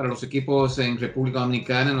significa esto para los equipos en República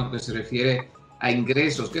Dominicana en lo que se refiere a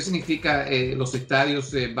ingresos. ¿Qué significa los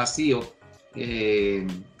estadios vacíos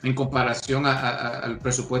en comparación al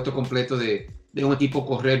presupuesto completo de un equipo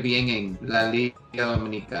correr bien en la Liga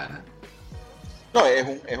Dominicana? No,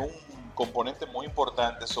 es un componente muy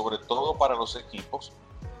importante, sobre todo para los equipos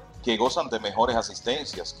que gozan de mejores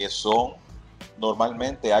asistencias, que son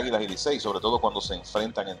normalmente Águilas y Licey, sobre todo cuando se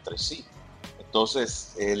enfrentan entre sí.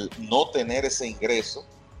 Entonces, el no tener ese ingreso,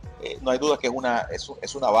 no hay duda que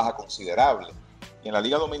es una baja considerable. Y en la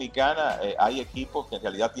Liga Dominicana hay equipos que en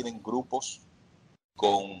realidad tienen grupos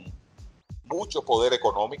con mucho poder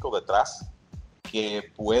económico detrás,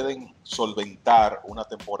 que pueden solventar una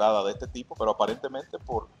temporada de este tipo, pero aparentemente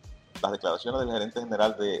por las declaraciones del gerente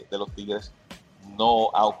general de los Tigres no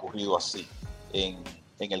ha ocurrido así en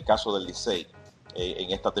el caso del Licey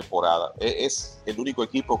en esta temporada. Es el único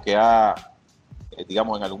equipo que ha,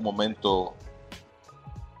 digamos, en algún momento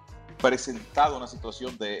presentado una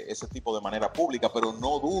situación de ese tipo de manera pública, pero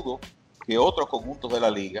no dudo que otros conjuntos de la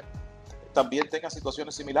liga también tengan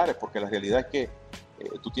situaciones similares, porque la realidad es que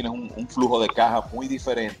tú tienes un flujo de caja muy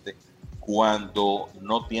diferente cuando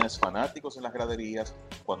no tienes fanáticos en las graderías,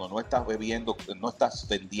 cuando no estás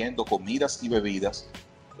vendiendo comidas y bebidas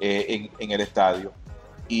en el estadio,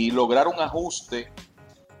 y lograr un ajuste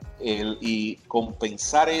y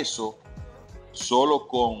compensar eso solo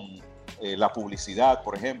con la publicidad,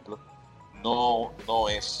 por ejemplo, no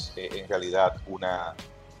es en realidad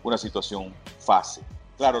una situación fácil.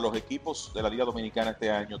 Claro, los equipos de la Liga Dominicana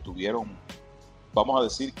este año tuvieron, vamos a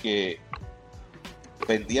decir que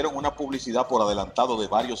vendieron una publicidad por adelantado de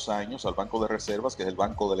varios años al Banco de Reservas, que es el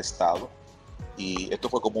Banco del Estado, y esto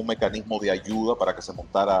fue como un mecanismo de ayuda para que se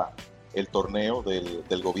montara el torneo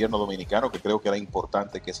del gobierno dominicano, que creo que era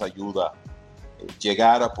importante que esa ayuda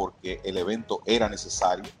llegara porque el evento era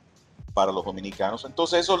necesario para los dominicanos.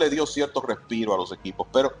 Entonces eso le dio cierto respiro a los equipos,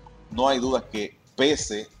 pero no hay duda que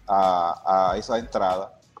pese a esa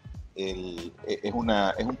entrada, es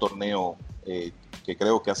un torneo que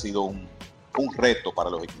creo que ha sido un reto para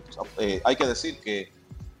los equipos. Hay que decir que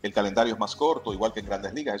el calendario es más corto, igual que en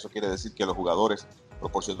Grandes Ligas. Eso quiere decir que los jugadores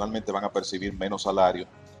proporcionalmente van a percibir menos salario,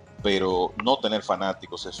 pero no tener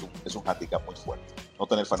fanáticos es un hándicap muy fuerte. No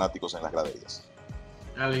tener fanáticos en las graderías.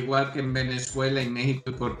 Al igual que en Venezuela, en México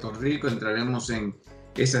y Puerto Rico, entraremos en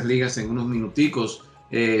esas ligas en unos minuticos.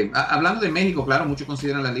 Hablando de México, claro, muchos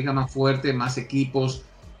consideran la liga más fuerte, más equipos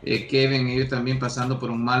que ven ellos también pasando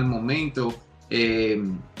por un mal momento.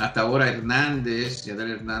 Hasta ahora Yadier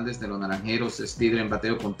Hernández de los Naranjeros es líder en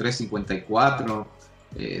bateo con 3.54.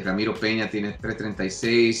 Ramiro Peña tiene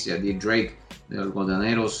 3.36. Yadier Drake de los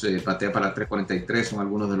Algodoneros batea para 3.43. Son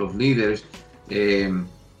algunos de los líderes.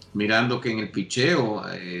 Mirando que en el picheo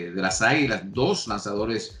de las Águilas, 2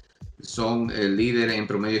 lanzadores son el líder en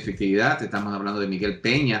promedio de efectividad. Estamos hablando de Miguel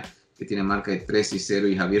Peña, que tiene marca de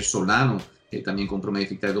 3-0, y Javier Solano, también con promedio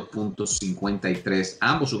de efectividad de 2.53.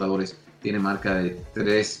 Ambos jugadores tienen marca de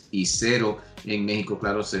 3-0. En México,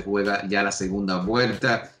 claro, se juega ya la segunda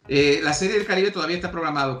vuelta. La Serie del Caribe todavía está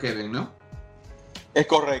programado, Kevin, ¿no? Es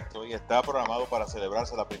correcto, y está programado para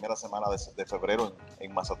celebrarse la primera semana de febrero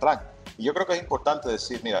en Mazatlán. Y yo creo que es importante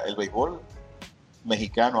decir, mira, el béisbol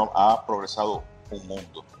mexicano ha progresado un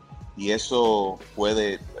mundo. Y eso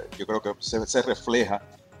yo creo que se refleja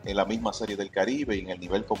en la misma Serie del Caribe y en el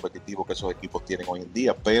nivel competitivo que esos equipos tienen hoy en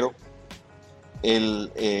día, pero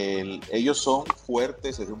ellos son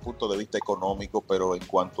fuertes desde un punto de vista económico, pero en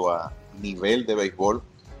cuanto a nivel de béisbol,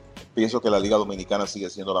 pienso que la Liga Dominicana sigue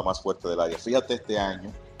siendo la más fuerte del área. Fíjate este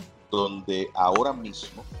año, donde ahora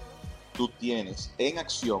mismo tú tienes en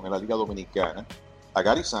acción en la Liga Dominicana a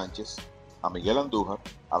Gary Sánchez, a Miguel Andújar,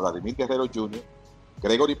 a Vladimir Guerrero Jr.,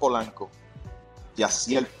 Gregory Polanco,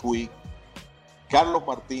 Yaciel Puig, Carlos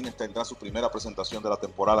Martínez tendrá su primera presentación de la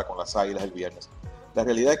temporada con las Águilas el viernes. La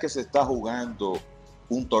realidad es que se está jugando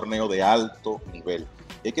un torneo de alto nivel.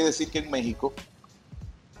 Hay que decir que en México,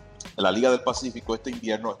 la Liga del Pacífico este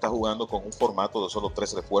invierno está jugando con un formato de solo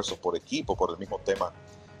 3 refuerzos por equipo, por el mismo tema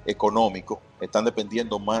económico. Están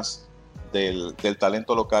dependiendo más del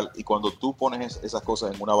talento local, y cuando tú pones esas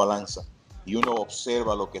cosas en una balanza y uno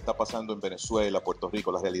observa lo que está pasando en Venezuela, Puerto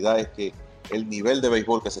Rico, la realidad es que el nivel de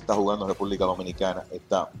béisbol que se está jugando en República Dominicana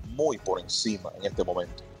está muy por encima en este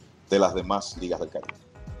momento de las demás ligas del Caribe.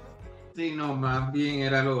 Sí, no, más bien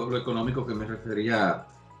era lo económico que me refería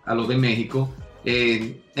a lo de México.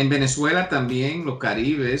 En Venezuela también los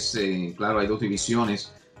Caribes, claro, hay 2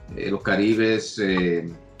 divisiones. Los Caribes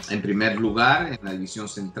en primer lugar en la división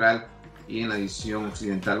central y en la división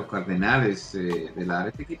occidental los Cardenales de Lara.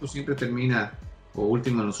 Este equipo siempre termina,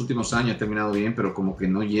 en los últimos años ha terminado bien, pero como que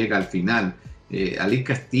no llega al final. Ali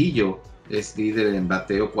Castillo es líder en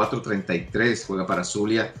bateo, 4.33, juega para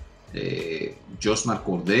Zulia. Josmar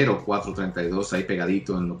Cordero, 4.32, ahí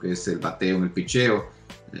pegadito en lo que es el bateo, en el picheo.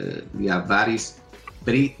 Y Alvaris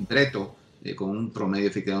Breto, con un promedio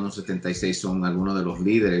efectivo de 1.76, son algunos de los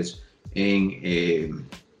líderes en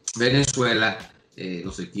Venezuela.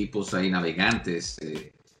 Los equipos ahí navegantes,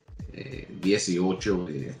 18,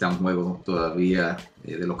 está un juego todavía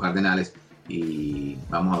de los Cardenales, y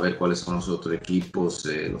vamos a ver cuáles son los otros equipos.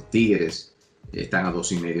 Los Tigres están a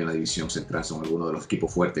 2.5 en la división central, son algunos de los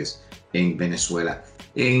equipos fuertes en Venezuela.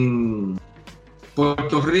 En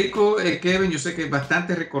Puerto Rico, Kevin, yo sé que es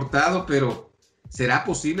bastante recortado, pero ¿será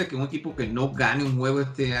posible que un equipo que no gane un juego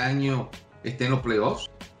este año esté en los playoffs?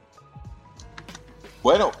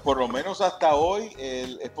 Bueno, por lo menos hasta hoy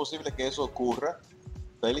es posible que eso ocurra,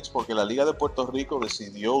 Félix, porque la Liga de Puerto Rico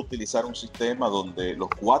decidió utilizar un sistema donde los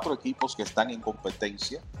 4 equipos que están en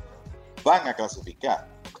competencia van a clasificar.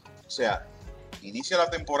 O sea, inicia la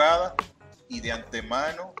temporada y de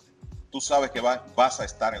antemano tú sabes que vas a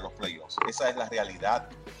estar en los playoffs. Esa es la realidad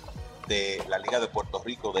de la Liga de Puerto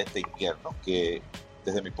Rico de este invierno, que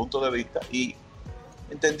desde mi punto de vista, y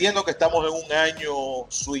entendiendo que estamos en un año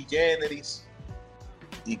sui generis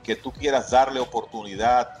y que tú quieras darle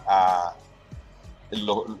oportunidad a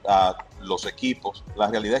los equipos, la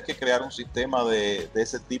realidad es que crear un sistema de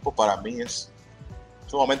ese tipo para mí es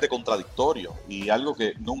sumamente contradictorio y algo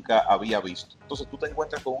que nunca había visto. Entonces tú te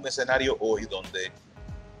encuentras con un escenario hoy donde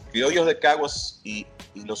Criollos de Caguas y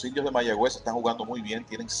los Indios de Mayagüez están jugando muy bien,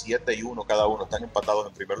 tienen 7-1 cada uno, están empatados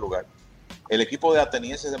en primer lugar. El equipo de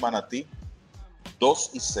Atenienses de Manatí,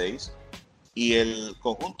 2-6, y el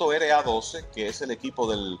conjunto RA12, que es el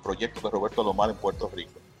equipo del proyecto de Roberto Lomar en Puerto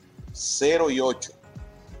Rico, 0-8.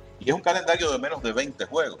 Y es un calendario de menos de 20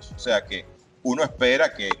 juegos, o sea que uno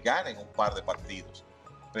espera que ganen un par de partidos.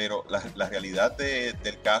 Pero la realidad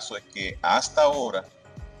del caso es que hasta ahora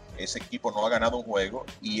ese equipo no ha ganado un juego,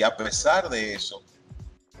 y a pesar de eso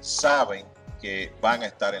saben que van a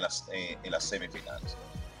estar en las semifinales.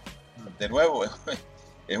 De nuevo,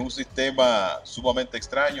 es un sistema sumamente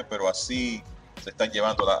extraño, pero así se están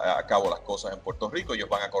llevando a cabo las cosas en Puerto Rico. Ellos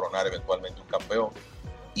van a coronar eventualmente un campeón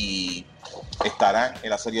y estarán en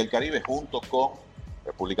la Serie del Caribe junto con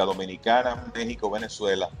República Dominicana, México,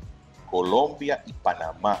 Venezuela, Colombia y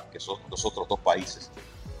Panamá, que son los otros 2 países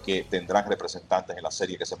que tendrán representantes en la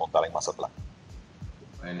serie que se montará en Mazatlán.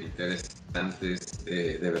 Bueno, interesantes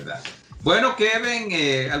de verdad. Bueno,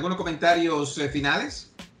 Kevin, ¿algunos comentarios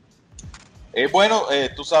finales?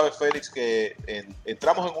 Tú sabes, Félix, que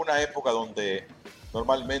entramos en una época donde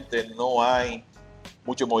normalmente no hay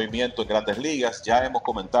mucho movimiento en grandes ligas. Ya hemos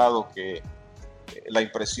comentado que la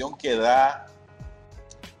impresión que da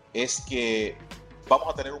es que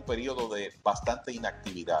vamos a tener un periodo de bastante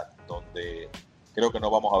inactividad, donde creo que no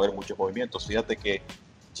vamos a ver muchos movimientos. Fíjate que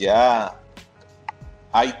ya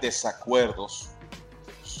hay desacuerdos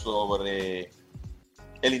sobre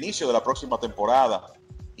el inicio de la próxima temporada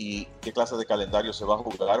y qué clase de calendario se va a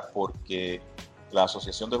jugar, porque la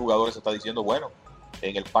asociación de jugadores está diciendo, bueno,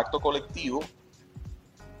 en el pacto colectivo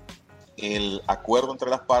el acuerdo entre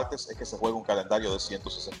las partes es que se juegue un calendario de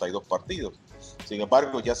 162 partidos. Sin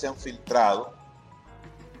embargo, ya se han filtrado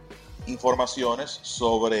informaciones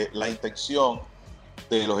sobre la intención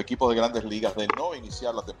de los equipos de grandes ligas de no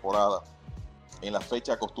iniciar la temporada en la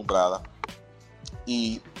fecha acostumbrada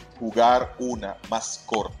y jugar una más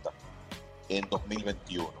corta en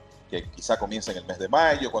 2021, que quizá comience en el mes de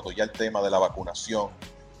mayo, cuando ya el tema de la vacunación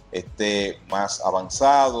esté más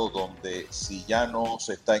avanzado, donde si ya no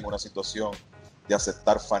se está en una situación de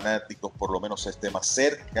aceptar fanáticos, por lo menos se esté más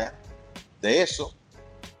cerca de eso.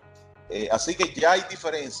 Así que ya hay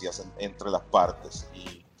diferencias entre las partes,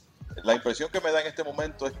 y la impresión que me da en este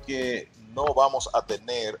momento es que no vamos a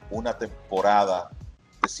tener una temporada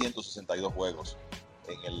de 162 juegos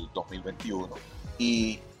en el 2021,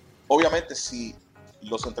 y obviamente si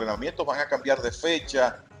los entrenamientos van a cambiar de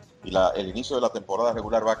fecha y el inicio de la temporada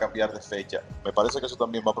regular va a cambiar de fecha, me parece que eso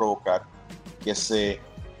también va a provocar que se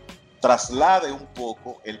traslade un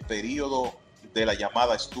poco el periodo de la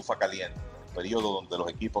llamada estufa caliente, el periodo donde los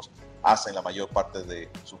equipos hacen la mayor parte de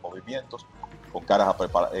sus movimientos con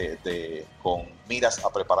con miras a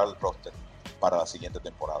preparar el roster para la siguiente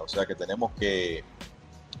temporada. O sea que tenemos que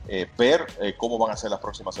ver cómo van a ser las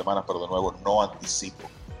próximas semanas, pero de nuevo no anticipo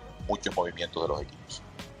muchos movimientos de los equipos.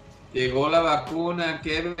 Llegó la vacuna,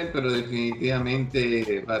 Kevin, pero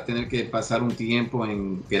definitivamente va a tener que pasar un tiempo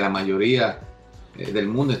en que la mayoría del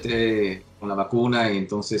mundo esté con la vacuna, y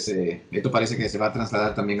entonces esto parece que se va a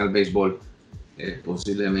trasladar también al béisbol.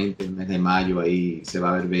 Posiblemente el mes de mayo ahí se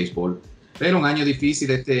va a ver béisbol. Pero un año difícil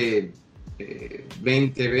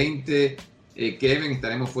 2020. Kevin,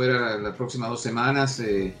 estaremos fuera las próximas 2 semanas.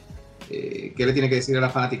 ¿Qué le tiene que decir a la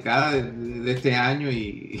fanaticada de este año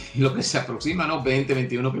y lo que se aproxima, ¿no?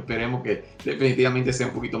 2021, que esperemos que definitivamente sea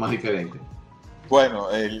un poquito más diferente? Bueno,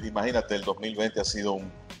 imagínate, el 2020 ha sido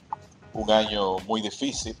un año muy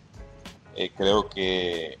difícil. Creo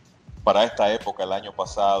que para esta época, el año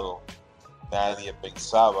pasado, nadie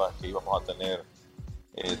pensaba que íbamos a tener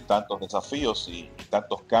tantos desafíos y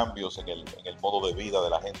tantos cambios en el modo de vida de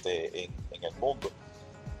la gente en el mundo.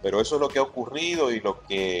 Pero eso es lo que ha ocurrido y lo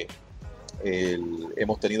que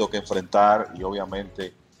hemos tenido que enfrentar, y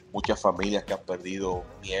obviamente muchas familias que han perdido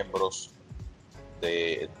miembros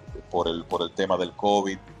por el tema del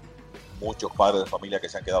COVID, muchos padres de familia que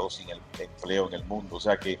se han quedado sin el empleo en el mundo. O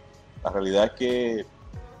sea que la realidad es que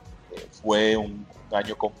fue un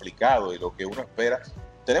año complicado, y lo que uno espera,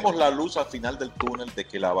 tenemos la luz al final del túnel de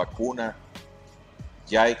que la vacuna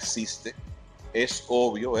ya existe.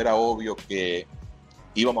 Era obvio que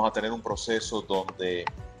íbamos a tener un proceso donde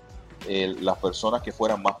las personas que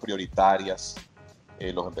fueran más prioritarias,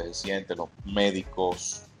 los envejecientes, los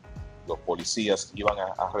médicos, los policías, iban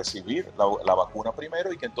a recibir la vacuna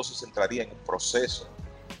primero, y que entonces entraría en un proceso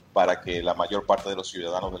para que la mayor parte de los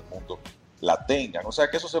ciudadanos del mundo la tengan. O sea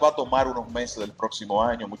que eso se va a tomar unos meses del próximo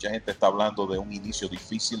año. Mucha gente está hablando de un inicio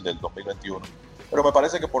difícil del 2021, pero me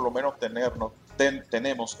parece que por lo menos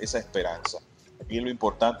tenemos esa esperanza. Aquí lo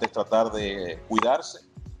importante es tratar de cuidarse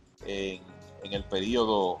en el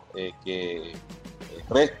periodo que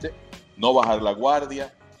reste, no bajar la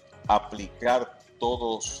guardia, aplicar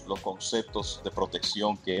todos los conceptos de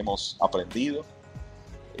protección que hemos aprendido,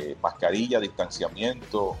 mascarilla,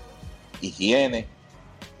 distanciamiento, higiene,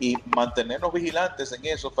 y mantenernos vigilantes en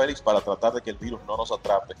eso, Félix, para tratar de que el virus no nos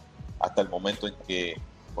atrape hasta el momento en que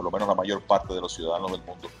por lo menos la mayor parte de los ciudadanos del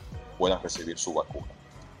mundo puedan recibir su vacuna.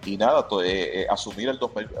 Y nada, asumir el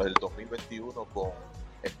 2021 con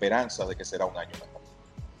esperanza de que será un año mejor.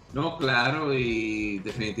 No, claro, y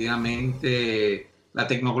definitivamente la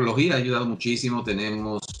tecnología ha ayudado muchísimo.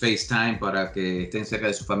 Tenemos FaceTime para que estén cerca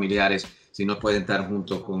de sus familiares si no pueden estar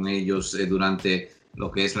juntos con ellos durante lo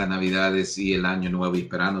que es las Navidades y el Año Nuevo, y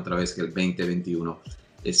esperando otra vez que el 2021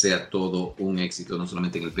 sea todo un éxito, no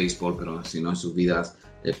solamente en el béisbol, pero sino en sus vidas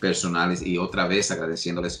personales, y otra vez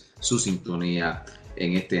agradeciéndoles su sintonía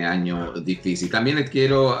en este año difícil. También les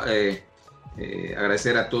quiero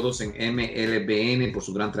agradecer a todos en MLBN por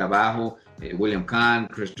su gran trabajo. William Kahn,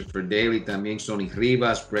 Christopher Daly, también Sonny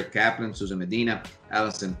Rivas, Brett Kaplan, Susan Medina,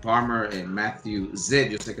 Allison Palmer, Matthew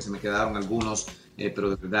Zed. Yo sé que se me quedaron algunos,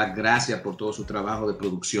 pero de verdad gracias por todo su trabajo de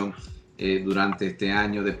producción durante este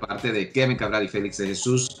año, de parte de Kevin Cabral y Félix de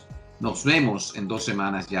Jesús. Nos vemos en 2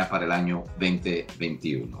 semanas ya para el año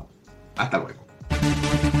 2021. Hasta luego.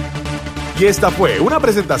 Y esta fue una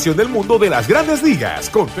presentación del Mundo de las Grandes Ligas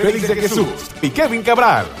con Félix de Jesús y Kevin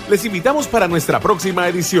Cabral. Les invitamos para nuestra próxima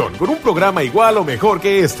edición con un programa igual o mejor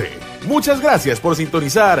que este. Muchas gracias por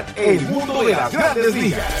sintonizar El Mundo de las Grandes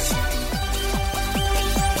Ligas.